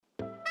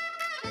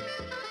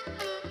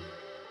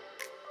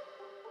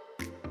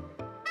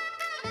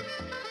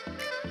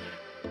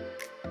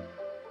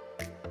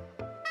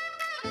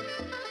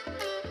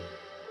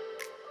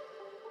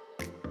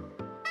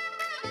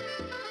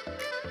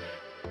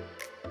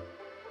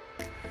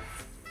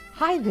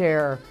Hi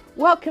there.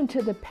 Welcome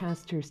to the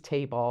Pastor's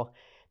Table.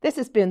 This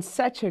has been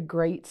such a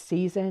great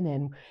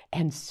season,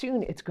 and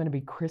soon it's going to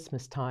be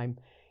Christmas time.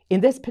 In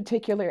this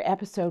particular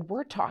episode,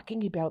 we're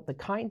talking about the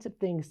kinds of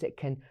things that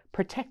can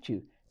protect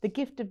you, the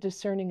gift of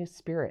discerning of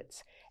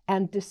spirits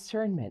and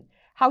discernment,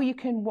 how you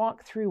can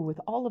walk through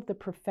with all of the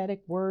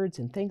prophetic words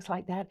and things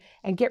like that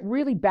and get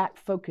really back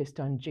focused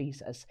on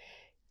Jesus,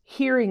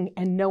 hearing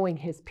and knowing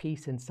his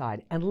peace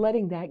inside and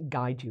letting that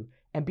guide you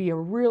and be a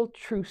real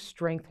true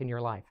strength in your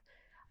life.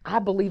 I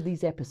believe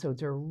these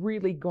episodes are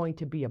really going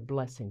to be a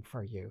blessing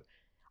for you.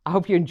 I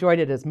hope you enjoyed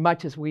it as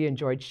much as we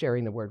enjoyed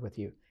sharing the word with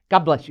you. God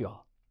bless you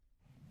all.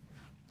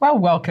 Well,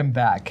 welcome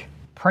back.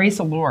 Praise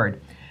the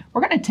Lord.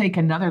 We're going to take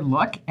another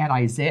look at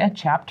Isaiah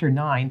chapter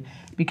 9,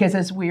 because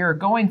as we are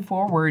going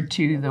forward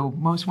to the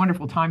most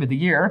wonderful time of the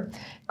year,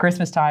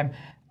 Christmas time,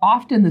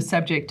 often the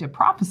subject of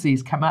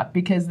prophecies come up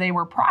because they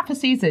were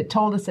prophecies that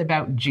told us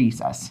about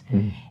Jesus.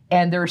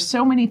 And there are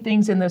so many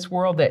things in this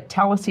world that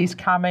tell us he's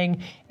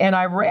coming. And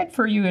I read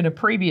for you in a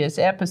previous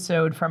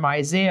episode from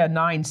Isaiah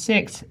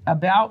 9:6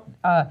 about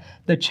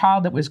the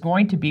child that was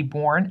going to be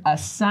born. A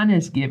son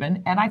is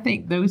given. And I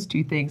think those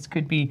two things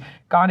could be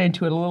gone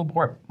into a little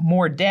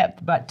more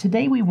depth. But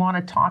today we want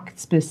to talk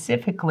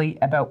specifically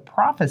about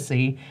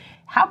prophecy.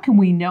 How can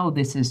we know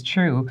this is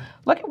true?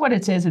 Look at what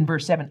it says in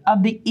verse 7.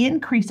 Of the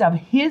increase of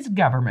his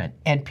government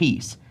and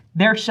peace,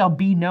 there shall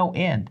be no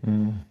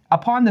end.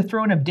 Upon the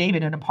throne of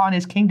David and upon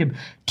his kingdom,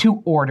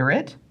 to order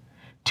it,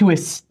 to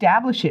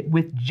establish it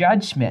with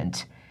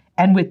judgment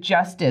and with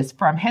justice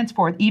from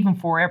henceforth, even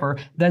forever.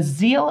 The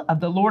zeal of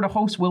the Lord of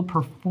hosts will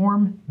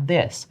perform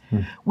this.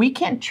 We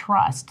can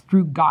trust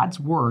through God's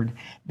word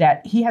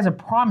that he has a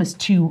promise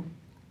to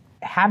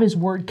have his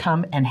word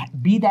come and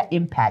be that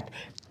impact,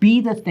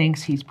 be the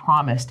things he's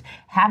promised,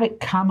 have it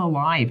come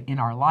alive in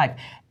our life.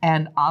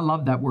 And I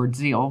love that word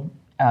zeal.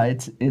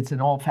 It's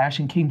an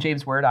old-fashioned King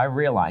James word, I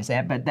realize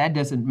that, but that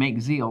doesn't make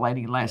zeal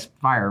any less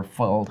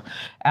fire-filled.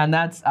 And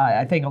that's,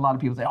 I think a lot of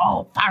people say,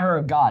 oh, fire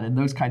of God, and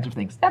those kinds of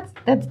things.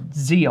 That's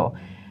zeal.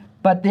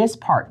 But this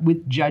part,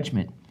 with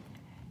judgment,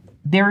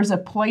 there is a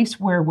place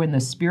where when the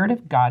Spirit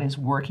of God is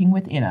working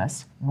within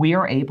us, we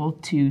are able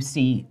to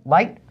see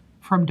light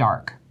from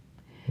dark,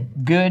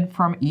 good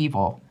from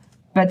evil.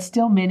 But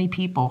still many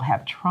people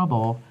have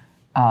trouble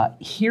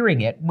hearing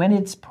it when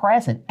it's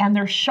present, and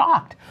they're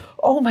shocked.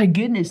 Oh my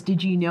goodness,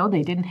 did you know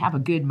they didn't have a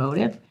good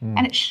motive?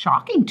 And it's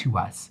shocking to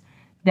us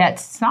that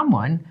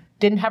someone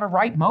didn't have a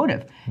right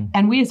motive.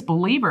 And we as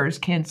believers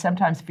can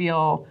sometimes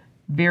feel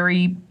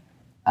very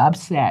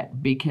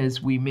upset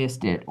because we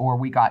missed it or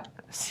we got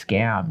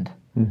scammed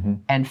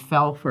and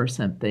fell for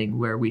something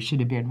where we should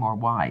have been more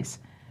wise.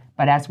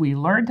 But as we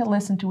learn to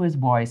listen to his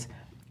voice,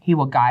 he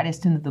will guide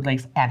us into the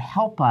lakes and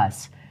help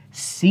us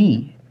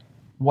see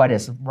what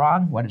is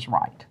wrong, what is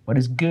right, what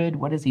is good,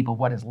 what is evil,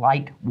 what is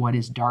light, what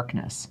is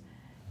darkness.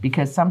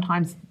 Because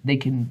sometimes they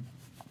can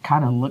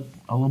kind of look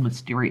a little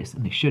mysterious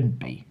and they shouldn't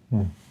be.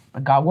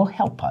 But God will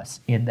help us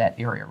in that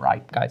area,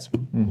 right, guys?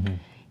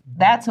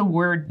 That's a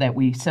word that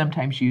we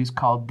sometimes use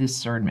called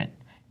discernment.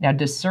 Now,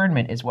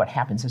 discernment is what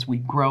happens as we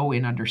grow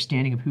in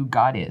understanding of who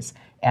God is,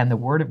 and the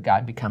Word of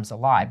God becomes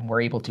alive, and we're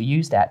able to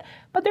use that.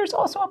 But there's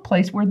also a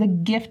place where the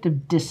gift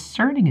of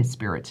discerning his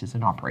spirits is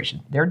in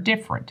operation. They're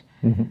different,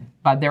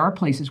 but there are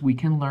places we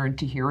can learn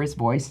to hear his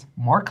voice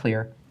more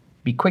clear,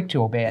 be quick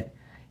to obey it,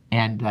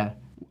 and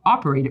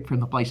operate it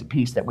from the place of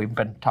peace that we've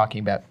been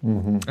talking about.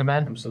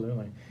 Amen?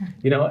 Absolutely.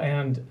 You know,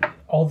 and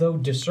although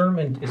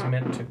discernment is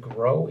meant to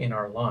grow in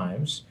our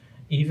lives,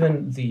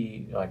 even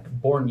the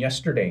born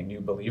yesterday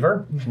new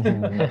believer,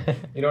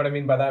 you know what I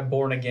mean by that,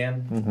 born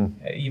again,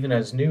 even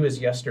as new as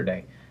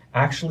yesterday,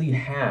 actually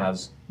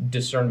has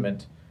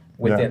discernment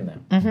within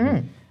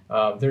them.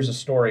 There's a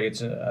story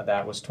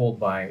that was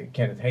told by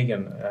Kenneth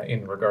Hagin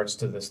in regards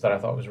to this that I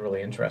thought was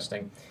really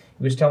interesting.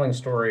 He was telling a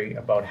story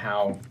about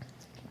how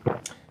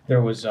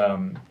there was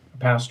a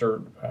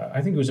pastor,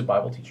 I think he was a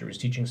Bible teacher, he was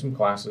teaching some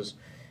classes,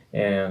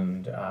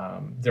 and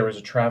there was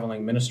a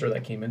traveling minister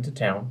that came into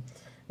town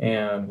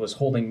and was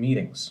holding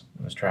meetings,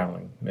 this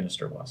traveling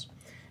minister was.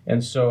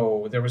 And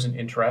so there was an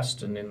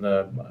interest, and in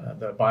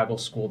the Bible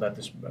school that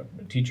this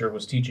teacher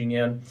was teaching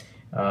in,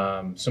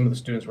 some of the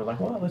students were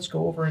like, well, let's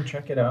go over and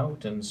check it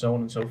out, and so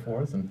on and so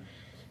forth.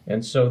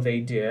 And so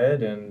they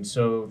did, and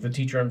so the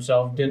teacher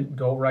himself didn't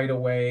go right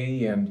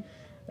away, and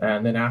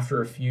then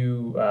after a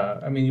few,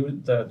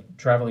 the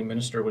traveling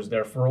minister was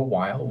there for a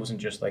while. It wasn't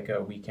just like a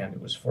weekend,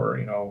 it was for,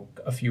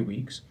 a few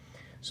weeks.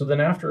 So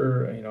then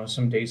after,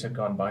 some days had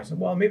gone by, I said,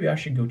 well, maybe I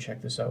should go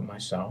check this out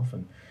myself.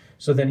 And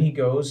so then he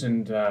goes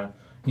and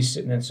he's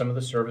sitting in some of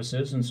the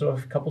services. And so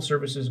a couple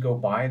services go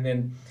by, and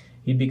then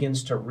he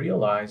begins to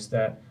realize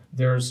that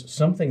there's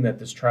something that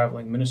this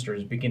traveling minister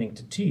is beginning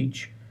to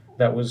teach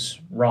that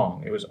was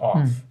wrong. It was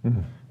off.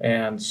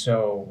 And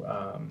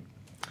so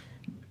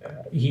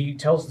he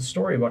tells the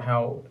story about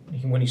how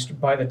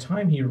by the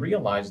time he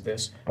realized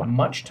this,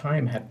 much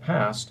time had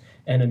passed,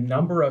 and a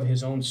number of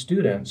his own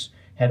students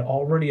had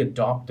already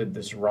adopted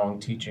this wrong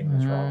teaching,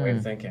 this wrong way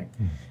of thinking.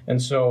 And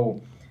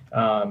so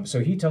So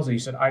he tells her, he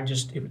said,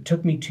 it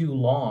took me too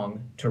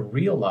long to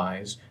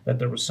realize that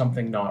there was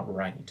something not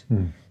right.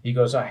 He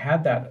goes, I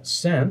had that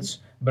sense,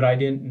 but I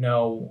didn't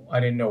know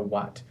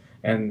what.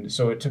 And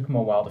so it took him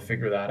a while to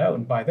figure that out.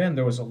 And by then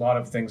there was a lot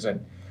of things that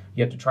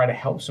he had to try to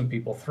help some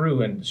people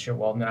through and show,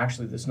 well, no,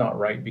 actually this is not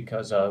right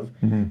because of,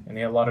 and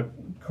they had a lot of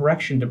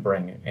correction to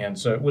bring. And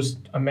so it was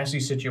a messy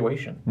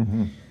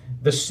situation.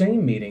 The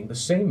same meeting, the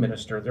same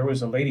minister, there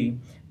was a lady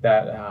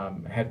that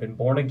had been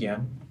born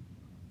again,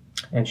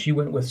 and she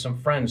went with some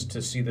friends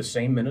to see the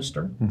same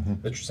minister,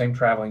 the same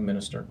traveling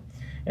minister.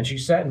 And she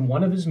sat in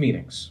one of his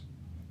meetings,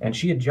 and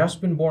she had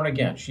just been born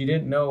again. She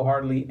didn't know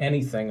hardly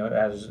anything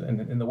as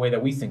in the way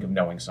that we think of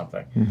knowing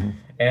something.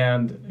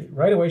 And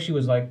right away she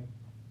was like,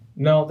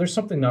 no, there's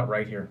something not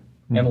right here,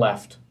 and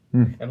left.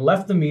 And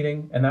left the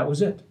meeting, and that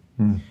was it.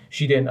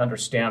 She didn't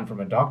understand from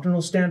a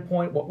doctrinal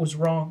standpoint what was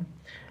wrong,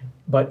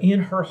 but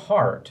in her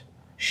heart,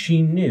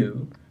 she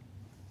knew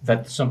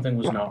that something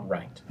was not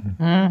right.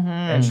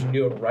 And she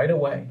knew it right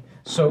away.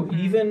 So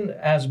even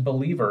as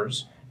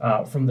believers,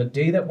 from the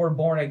day that we're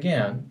born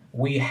again,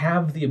 we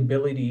have the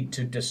ability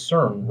to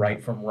discern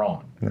right from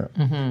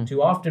wrong.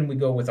 Too often we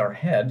go with our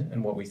head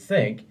and what we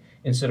think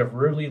instead of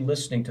really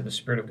listening to the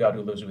Spirit of God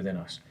who lives within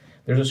us.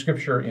 There's a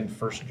scripture in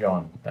 1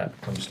 John that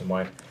comes to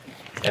mind,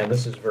 and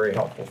this is very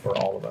helpful for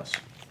all of us.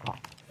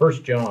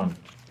 1 John,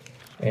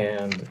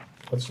 and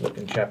let's look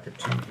in chapter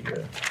 2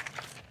 here.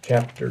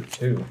 Chapter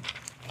 2.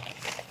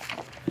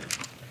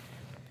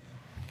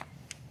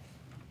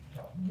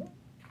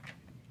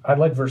 I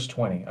like verse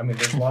 20. I mean,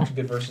 there's lots of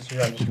good verses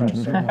here. I'm just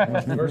trying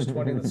to say. Verse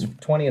 20, that's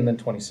 20 and then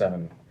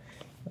 27.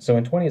 So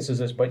in 20 it says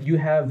this, but you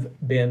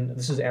have been,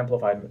 this is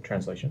Amplified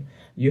translation,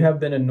 you have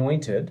been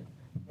anointed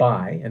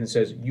by, and it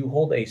says, you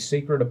hold a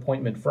sacred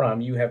appointment from,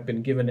 you have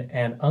been given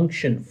an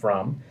unction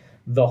from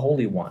the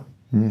Holy One.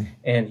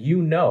 And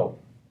you know,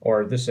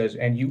 or this says,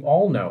 and you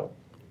all know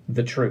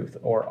the truth,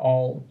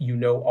 or you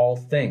know all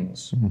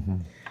things.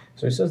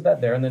 So he says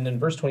that there. And then in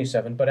verse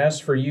 27, but as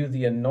for you,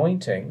 the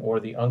anointing or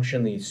the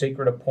unction, the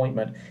sacred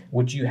appointment,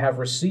 which you have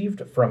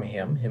received from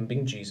him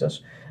being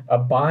Jesus,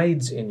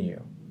 abides in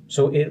you.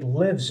 So it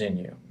lives in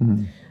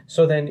you.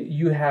 So then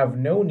you have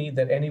no need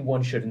that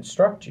anyone should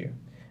instruct you.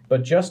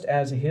 But just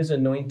as his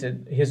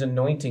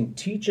anointing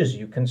teaches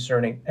you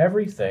concerning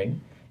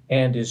everything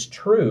and is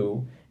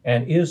true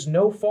and is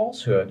no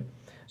falsehood,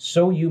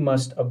 so you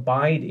must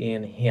abide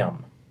in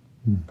him,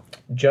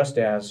 just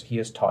as he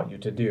has taught you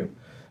to do.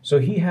 So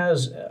he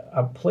has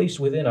a place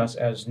within us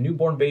as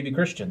newborn baby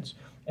Christians,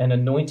 an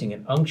anointing,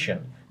 an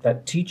unction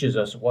that teaches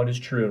us what is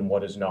true and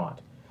what is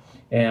not.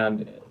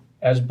 And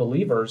as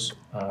believers,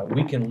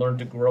 we can learn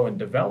to grow and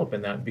develop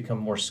in that and become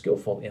more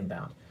skillful in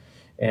that.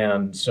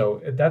 And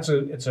so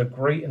it's a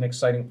great and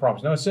exciting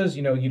promise. Now it says,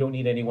 you don't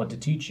need anyone to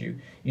teach you.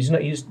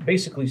 He's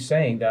basically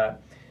saying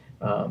that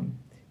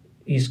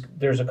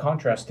there's a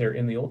contrast there.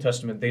 In the Old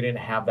Testament, they didn't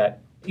have that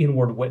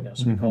inward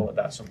witness. We call it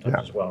that sometimes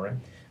as well, right?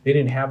 They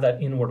didn't have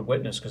that inward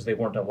witness because they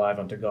weren't alive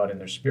unto God in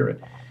their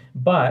spirit.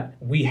 But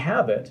we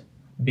have it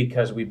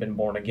because we've been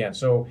born again.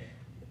 So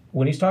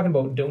when he's talking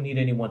about don't need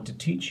anyone to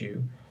teach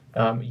you,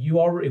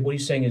 what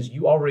he's saying is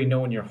you already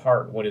know in your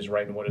heart what is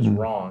right and what is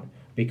wrong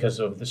because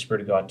of the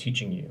Spirit of God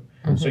teaching you.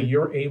 So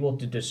you're able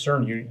to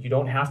discern. You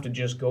don't have to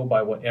just go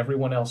by what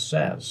everyone else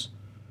says.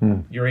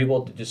 You're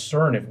able to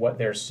discern if what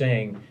they're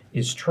saying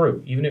is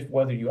true. Even if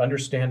whether you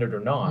understand it or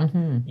not,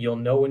 you'll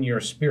know in your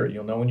spirit,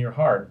 you'll know in your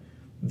heart,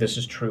 this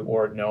is true,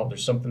 or no,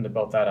 there's something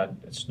about that,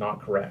 it's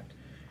not correct.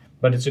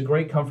 But it's a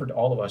great comfort to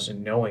all of us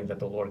in knowing that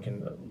the Lord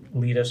can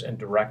lead us and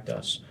direct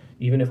us,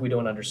 even if we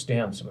don't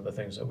understand some of the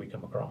things that we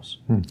come across.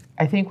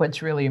 I think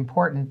what's really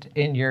important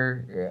in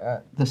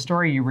the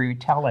story you were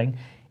telling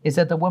is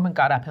that the woman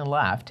got up and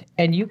left.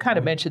 And you kind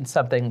of mentioned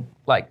something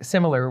like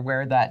similar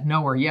where that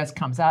no or yes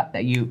comes up,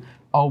 that you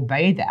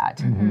obey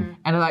that.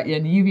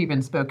 And you've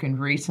even spoken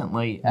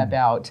recently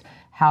about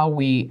how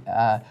we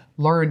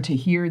learn to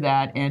hear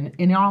that, and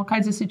in all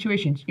kinds of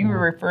situations. You were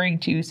referring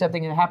to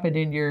something that happened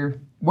in your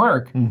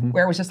work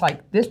where it was just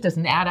like, this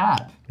doesn't add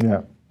up.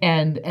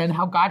 And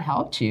how God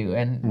helped you.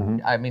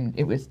 And I mean,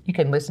 you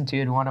can listen to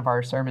it in one of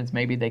our sermons.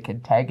 Maybe they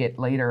could tag it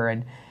later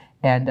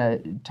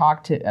and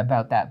talk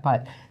about that.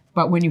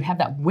 But when you have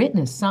that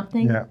witness,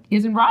 something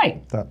isn't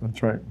right.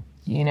 That's right.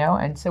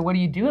 And so what do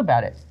you do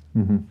about it?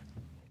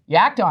 You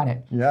act on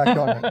it. You act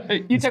on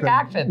it. You took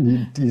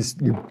action. You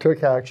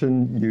took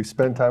action. You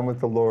spent time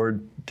with the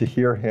Lord to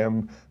hear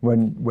Him.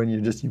 When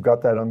you've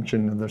got that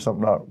unction and there's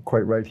something not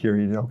quite right here.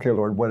 Okay,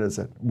 Lord, what is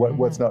it?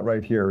 What's not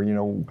right here?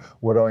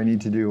 What do I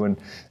need to do?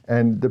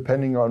 And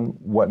depending on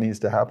what needs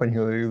to happen,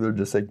 He'll either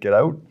just say, get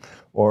out,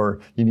 or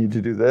you need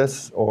to do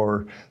this,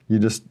 or you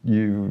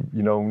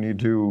need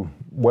to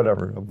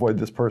whatever, avoid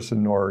this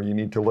person, or you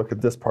need to look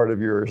at this part of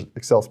your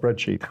Excel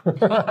spreadsheet.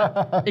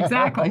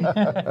 Exactly.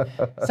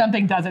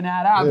 Something doesn't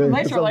add up,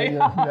 literally.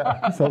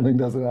 Something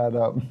doesn't add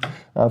up.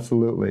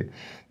 Absolutely.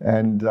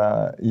 And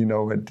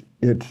in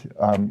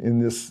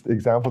this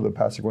example that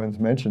Pastor Gwen's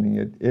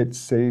mentioning, it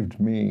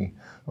saved me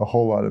a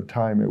whole lot of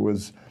time. It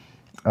was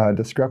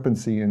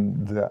discrepancy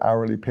in the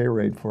hourly pay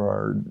rate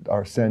for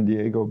our San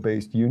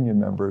Diego-based union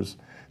members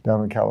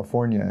down in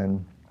California,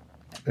 and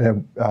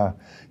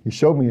he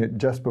showed me it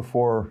just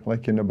before,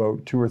 like in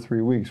about 2 or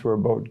 3 weeks, we're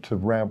about to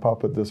ramp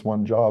up at this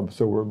one job.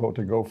 So we're about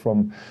to go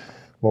from,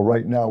 well,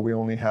 right now we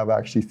only have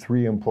actually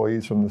 3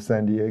 employees from the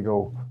San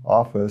Diego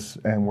office,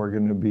 and we're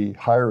going to be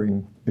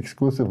hiring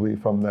exclusively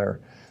from there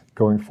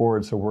going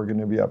forward. So we're going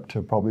to be up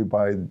to probably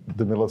by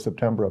the middle of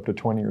September up to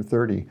 20 or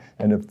 30.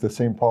 And if the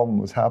same problem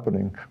was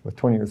happening with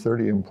 20 or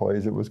 30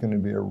 employees, it was going to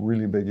be a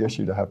really big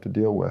issue to have to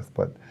deal with.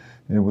 But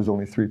it was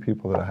only 3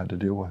 people that I had to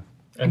deal with.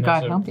 And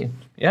God help you.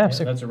 Yeah,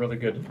 so that's a really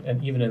good,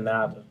 and even in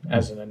that,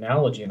 as an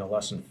analogy and a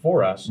lesson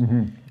for us,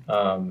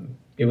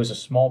 it was a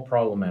small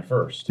problem at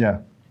first. Yeah.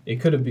 It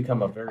could have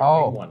become a very big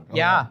one.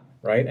 Yeah.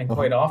 Right? And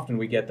quite often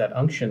we get that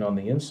unction on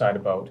the inside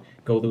about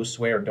go this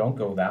way or don't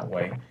go that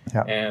way.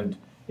 Yeah. And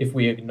if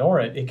we ignore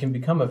it, it can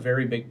become a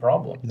very big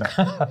problem.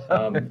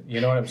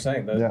 You know what I'm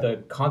saying?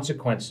 The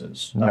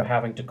consequences of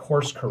having to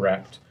course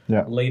correct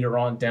later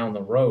on down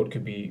the road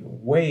could be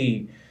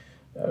way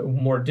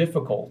more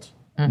difficult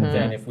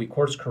than if we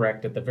course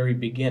correct at the very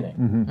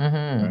beginning.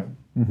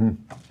 Right?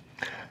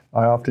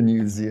 I often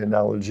use the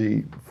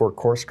analogy for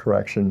course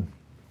correction.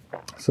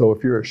 So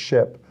if you're a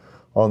ship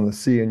on the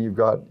sea and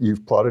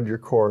you've plotted your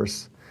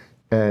course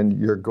and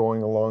you're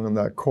going along on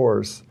that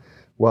course,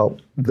 well,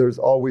 there's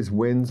always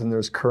winds and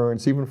there's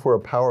currents. Even for a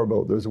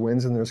powerboat, there's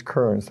winds and there's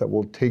currents that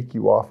will take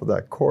you off of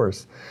that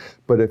course.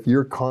 But if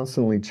you're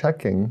constantly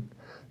checking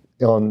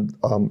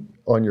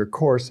on your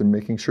course and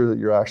making sure that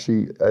you're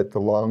actually at the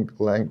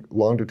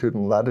longitude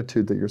and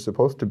latitude that you're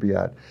supposed to be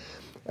at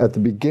the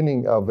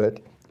beginning of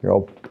it,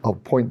 I'll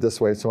point this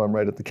way so I'm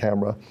right at the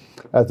camera.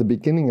 At the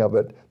beginning of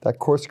it, that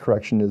course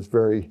correction is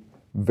very,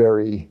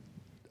 very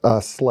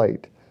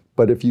slight.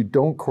 But if you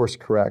don't course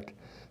correct,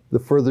 the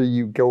further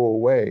you go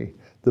away,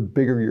 the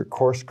bigger your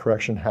course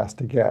correction has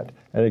to get,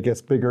 and it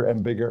gets bigger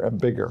and bigger and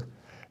bigger.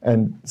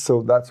 And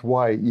so that's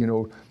why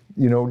you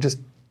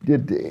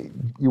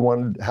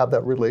want to have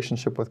that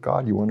relationship with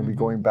God. You want to be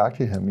going back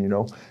to Him.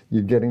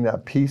 You're getting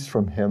that peace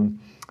from Him.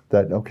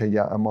 That okay,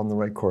 yeah, I'm on the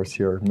right course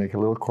here. Make a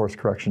little course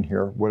correction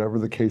here, whatever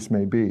the case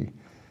may be.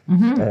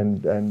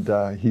 And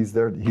He's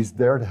there. He's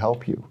there to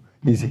help you.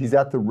 He's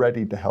at the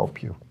ready to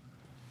help you.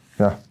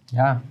 Yeah.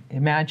 Yeah.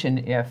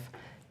 Imagine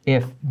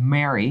if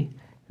Mary,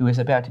 who was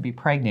about to be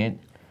pregnant,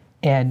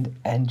 and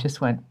just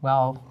went,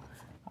 well,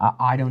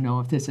 I don't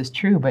know if this is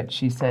true, but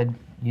she said,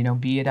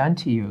 be it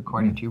unto you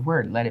according to your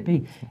word, let it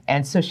be.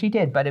 And so she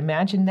did. But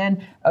imagine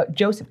then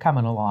Joseph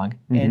coming along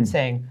and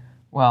saying,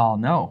 well,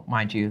 no,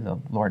 mind you, the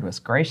Lord was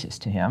gracious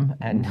to him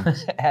and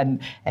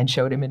and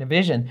showed him in a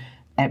vision,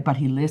 but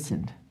he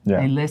listened. Yeah.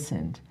 They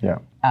listened. Yeah.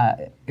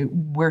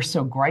 We're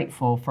so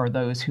grateful for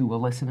those who will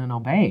listen and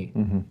obey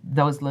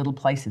those little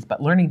places, but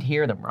learning to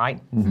hear them,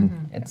 right?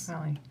 It's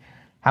Definitely.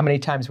 how many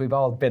times we've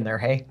all been there,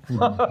 hey?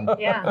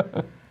 Yeah.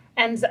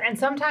 And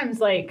sometimes,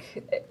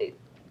 like,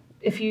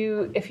 if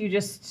you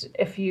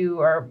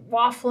are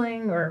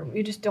waffling or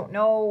you just don't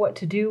know what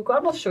to do,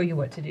 God will show you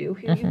what to do.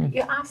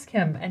 You ask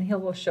Him and He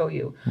will show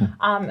you.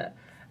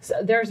 So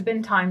there's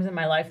been times in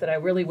my life that I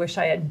really wish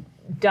I had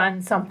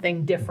done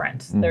something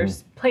different.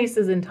 There's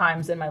places and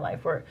times in my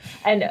life where,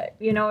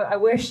 I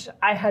wish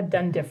I had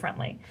done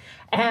differently,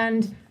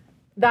 and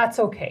that's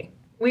okay.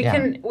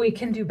 We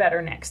can do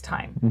better next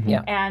time.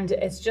 Yeah. And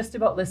it's just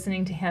about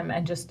listening to Him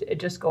and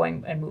just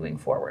going and moving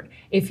forward.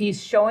 If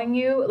He's showing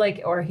you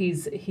or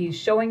he's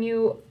showing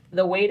you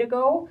the way to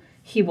go,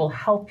 He will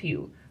help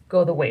you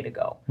go the way to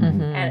go.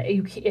 And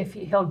if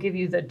He'll give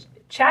you the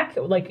check,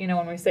 like,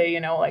 when we say,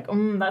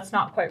 that's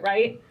not quite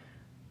right,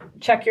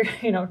 check your,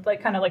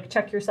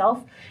 check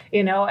yourself,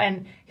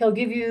 and He'll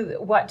give you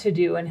what to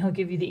do and He'll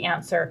give you the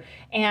answer.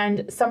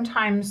 And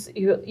sometimes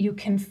you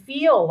can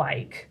feel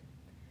like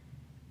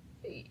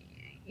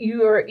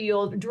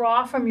you'll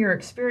draw from your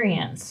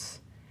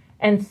experience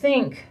and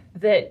think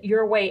that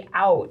your way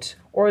out,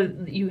 or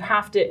you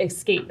have to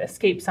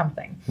escape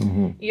something.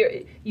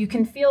 You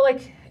can feel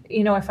like,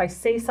 if I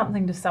say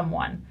something to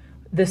someone,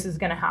 this is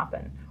going to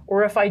happen.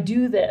 Or if I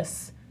do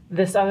this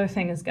other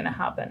thing is going to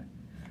happen.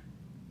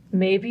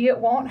 Maybe it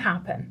won't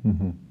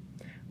happen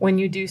when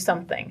you do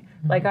something.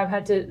 Like I've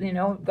had to,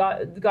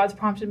 God's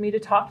prompted me to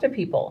talk to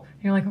people.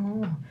 And you're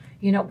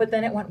like, but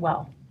then it went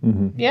well.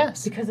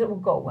 Yes. Because it will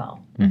go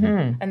well.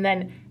 And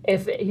then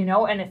if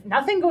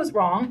nothing goes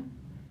wrong,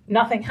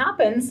 nothing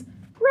happens,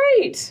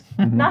 great.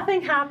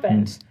 Nothing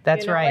happened.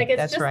 That's right. Like it's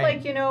That's just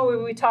right. like,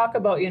 when we talk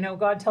about,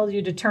 God tells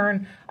you to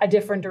turn a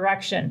different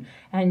direction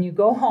and you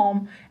go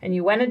home and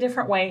you went a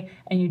different way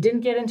and you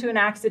didn't get into an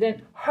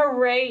accident.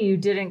 Hooray, you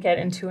didn't get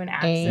into an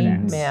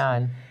accident.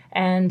 Amen.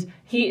 And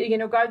He,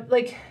 God,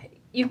 like,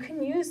 you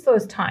can use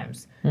those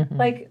times.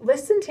 Like,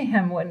 listen to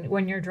Him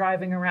when you're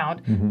driving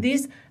around.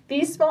 These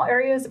small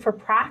areas for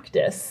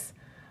practice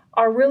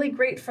are really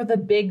great for the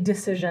big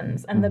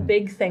decisions and the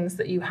big things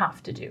that you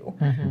have to do.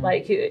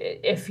 Like,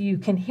 if you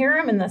can hear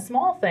Him in the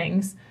small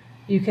things,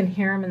 you can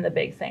hear Him in the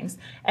big things.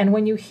 And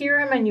when you hear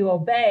Him and you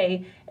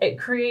obey, it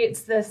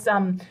creates this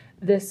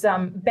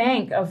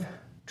bank of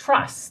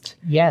trust.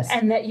 Yes.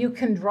 And that you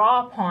can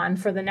draw upon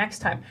for the next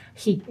time.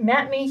 He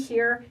met me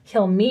here.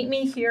 He'll meet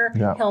me here.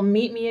 Yeah. He'll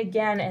meet me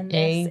again in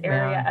this Amen.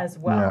 area as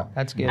well. Yeah.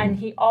 That's good. And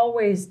he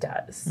always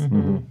does.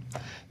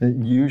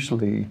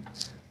 Usually,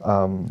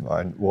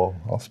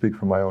 I'll speak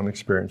from my own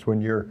experience.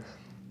 When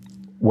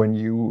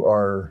you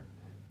are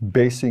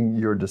basing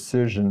your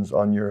decisions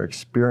on your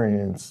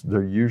experience,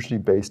 they're usually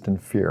based in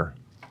fear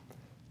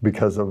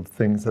because of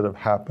things that have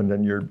happened,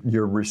 and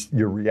you're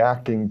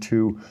reacting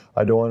to,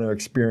 I don't want to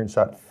experience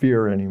that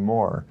fear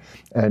anymore.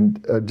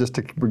 And just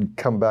to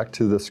come back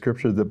to the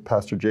scripture that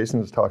Pastor Jason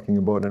was talking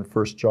about in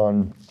 1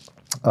 John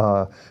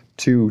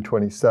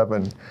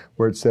 2:27,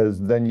 where it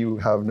says, "Then you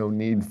have no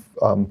need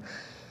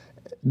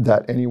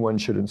that anyone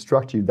should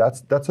instruct you."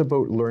 That's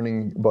about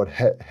learning about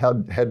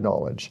head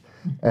knowledge,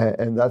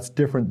 and that's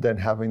different than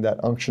having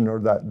that unction or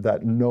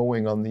that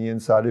knowing on the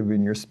inside of you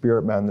in your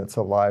spirit man that's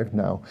alive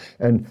now.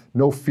 And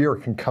no fear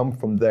can come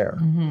from there.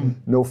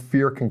 No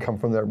fear can come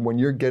from there. When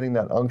you're getting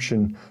that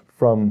unction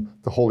from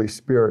the Holy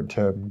Spirit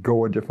to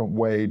go a different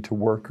way to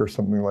work or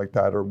something like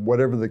that, or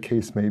whatever the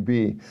case may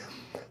be,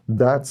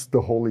 that's the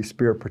Holy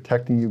Spirit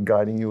protecting you,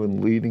 guiding you,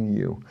 and leading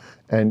you.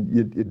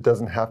 And it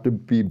doesn't have to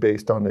be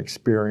based on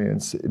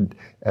experience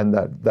and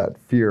that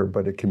fear,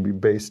 but it can be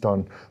based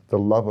on the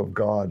love of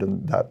God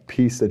and that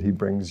peace that he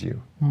brings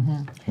you.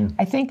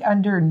 I think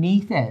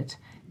underneath it,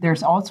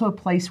 there's also a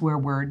place where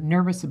we're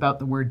nervous about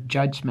the word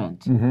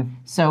judgment.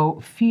 So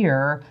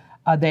fear,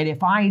 that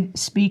if I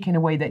speak in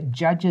a way that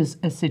judges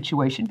a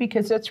situation,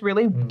 because that's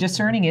really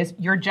discerning, is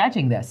you're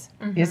judging this.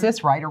 Is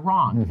this right or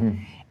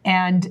wrong?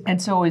 And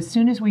so as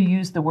soon as we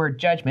use the word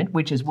judgment,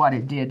 which is what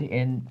it did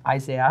in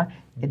Isaiah,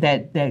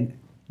 that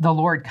the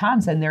Lord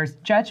comes and there's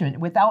judgment.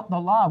 Without the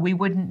law, we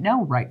wouldn't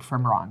know right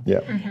from wrong.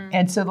 Yeah.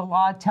 And so the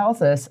law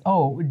tells us,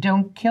 oh,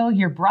 don't kill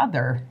your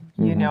brother,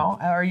 you know,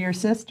 or your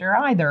sister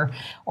either,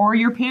 or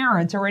your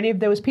parents, or any of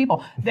those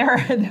people.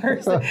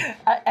 There's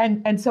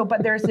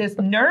but there's this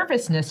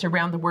nervousness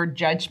around the word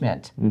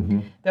judgment,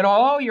 that,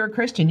 oh, you're a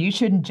Christian, you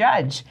shouldn't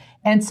judge.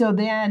 And so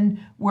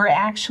then we're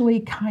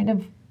actually kind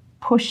of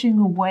pushing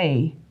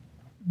away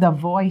the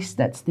voice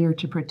that's there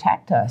to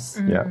protect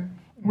us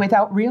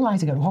without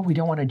realizing it. Oh, we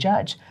don't want to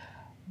judge.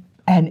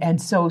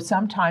 And so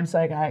sometimes,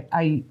 like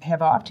I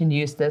have often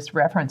used this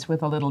reference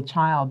with a little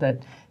child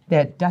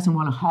that doesn't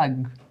want to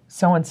hug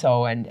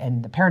so-and-so,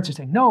 and the parents are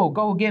saying, no,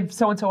 go give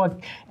so-and-so,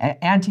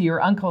 auntie or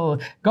uncle,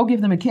 go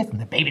give them a kiss,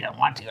 and the baby doesn't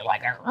want to,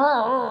 like,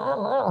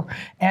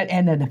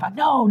 and then if I,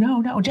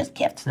 no, just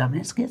kiss them,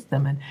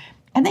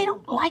 and they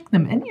don't like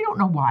them, and you don't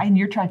know why, and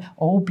you're trying,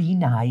 be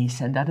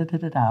nice, and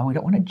da-da-da-da-da, we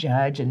don't want to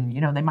judge, and,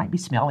 you know, they might be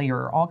smelly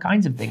or all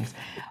kinds of things,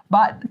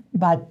 but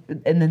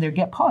and then they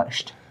get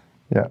pushed.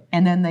 Yeah.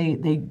 And then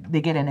they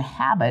get in a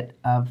habit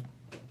of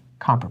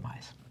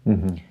compromise,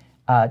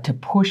 to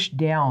push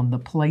down the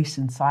place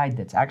inside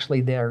that's actually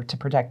there to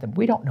protect them.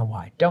 We don't know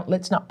why.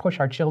 Let's not push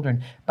our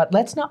children, but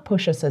let's not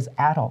push us as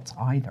adults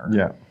either.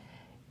 Yeah.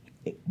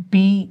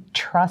 Be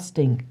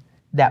trusting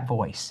that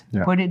voice.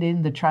 Yeah. Put it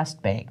in the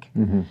trust bank,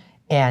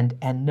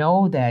 and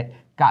know that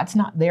God's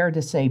not there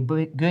to say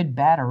good,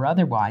 bad, or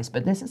otherwise,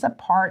 but this is a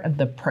part of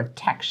the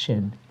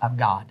protection of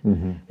God.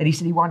 That he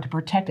said he wanted to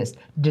protect us.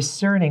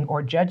 Discerning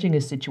or judging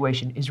a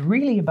situation is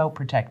really about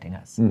protecting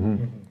us.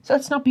 So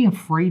let's not be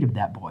afraid of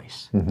that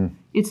voice.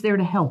 It's there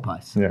to help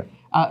us. Yeah.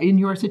 In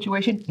your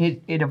situation,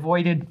 it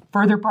avoided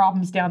further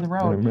problems down the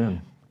road.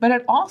 Amen. But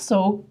it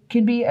also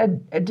can be a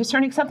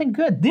discerning something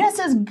good. This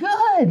is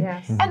good.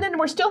 Yes. And then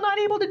we're still not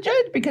able to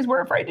judge because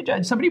we're afraid to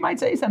judge. Somebody might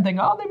say something.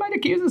 Oh, they might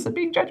accuse us of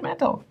being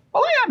judgmental.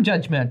 Well, I am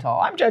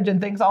judgmental. I'm judging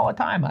things all the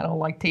time. I don't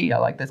like tea. I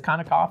like this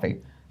kind of coffee.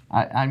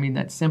 I mean,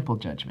 that's simple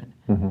judgment.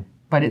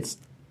 But it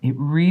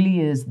really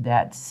is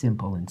that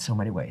simple in so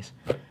many ways.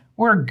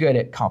 We're good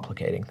at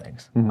complicating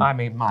things. I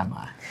mean,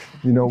 my.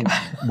 You know,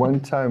 one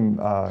time,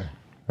 a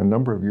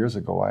number of years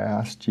ago, I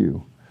asked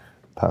you,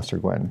 Pastor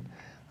Gwen,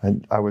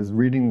 I was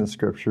reading the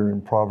scripture in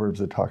Proverbs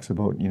that talks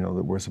about, you know,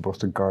 that we're supposed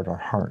to guard our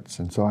hearts.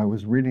 And so I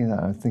was reading that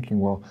and I was thinking,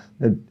 well,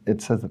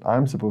 it says that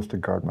I'm supposed to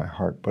guard my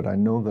heart, but I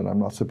know that I'm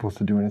not supposed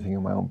to do anything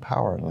in my own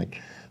power. Like,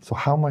 so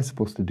how am I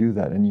supposed to do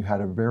that? And you had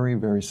a very,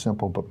 very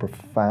simple but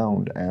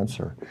profound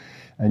answer.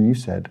 And you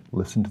said,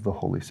 listen to the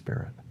Holy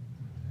Spirit.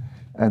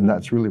 And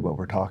that's really what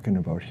we're talking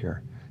about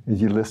here, is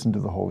you listen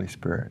to the Holy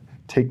Spirit.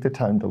 Take the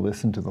time to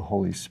listen to the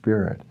Holy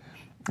Spirit,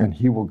 and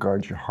he will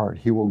guard your heart.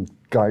 He will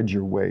guide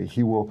your way.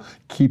 He will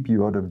keep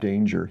you out of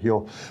danger.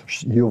 You'll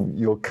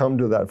come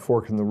to that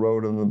fork in the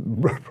road,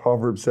 and the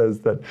proverb says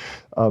that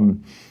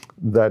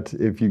that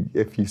if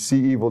you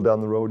see evil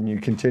down the road and you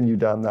continue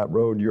down that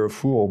road, you're a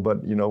fool.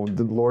 But you know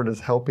the Lord is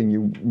helping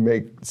you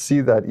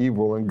see that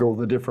evil and go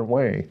the different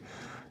way.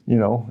 You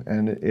know,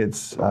 and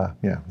it's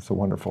it's a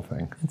wonderful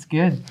thing. It's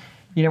good.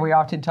 You know, we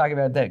often talk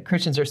about that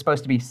Christians are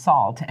supposed to be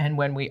salt, and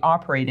when we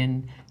operate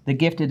in the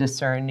gift of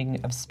discerning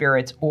of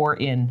spirits or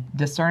in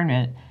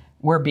discernment,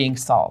 we're being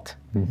salt.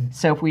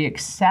 So if we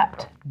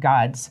accept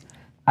God's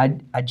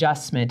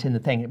adjustment in the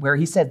thing where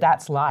he said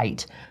that's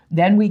light.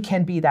 Then we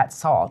can be that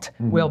salt.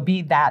 We'll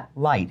be that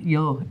light.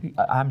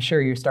 I'm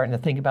sure you're starting to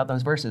think about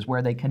those verses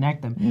where they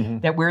connect them.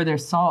 That where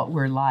there's salt,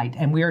 we're light,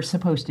 and we're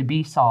supposed to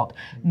be salt.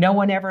 No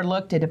one ever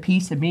looked at a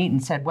piece of meat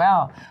and said,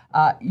 well,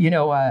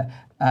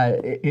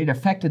 it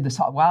affected the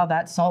salt. Wow,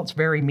 that salt's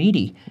very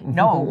meaty.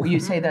 No, you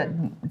say that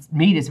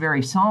meat is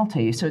very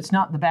salty, so it's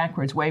not the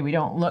backwards way. We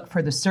don't look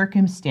for the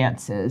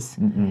circumstances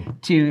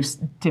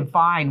to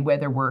find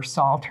whether we're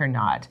salt or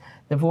not.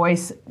 The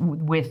voice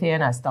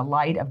within us, the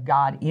light of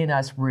God in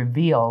us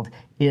revealed,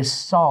 is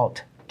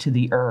salt to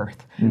the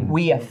earth.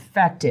 We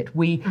affect it.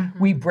 We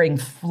bring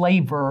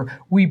flavor.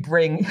 We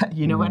bring,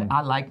 you know what? I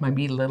like my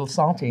meat a little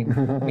salty.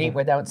 Meat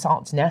without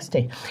salt's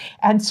nasty.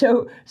 And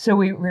so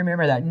we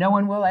remember that. No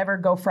one will ever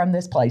go from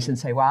this place and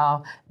say,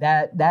 wow,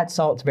 that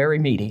salt's very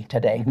meaty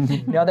today.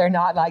 No, they're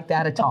not like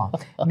that at all.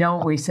 No,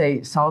 we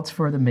say salt's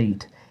for the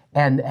meat.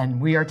 And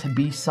we are to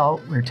be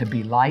salt. We're to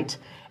be light.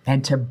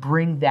 And to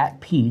bring that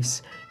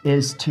peace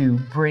is to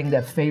bring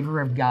the favor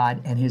of God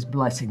and his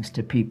blessings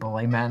to people.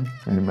 Amen.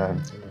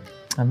 Amen.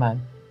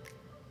 Amen.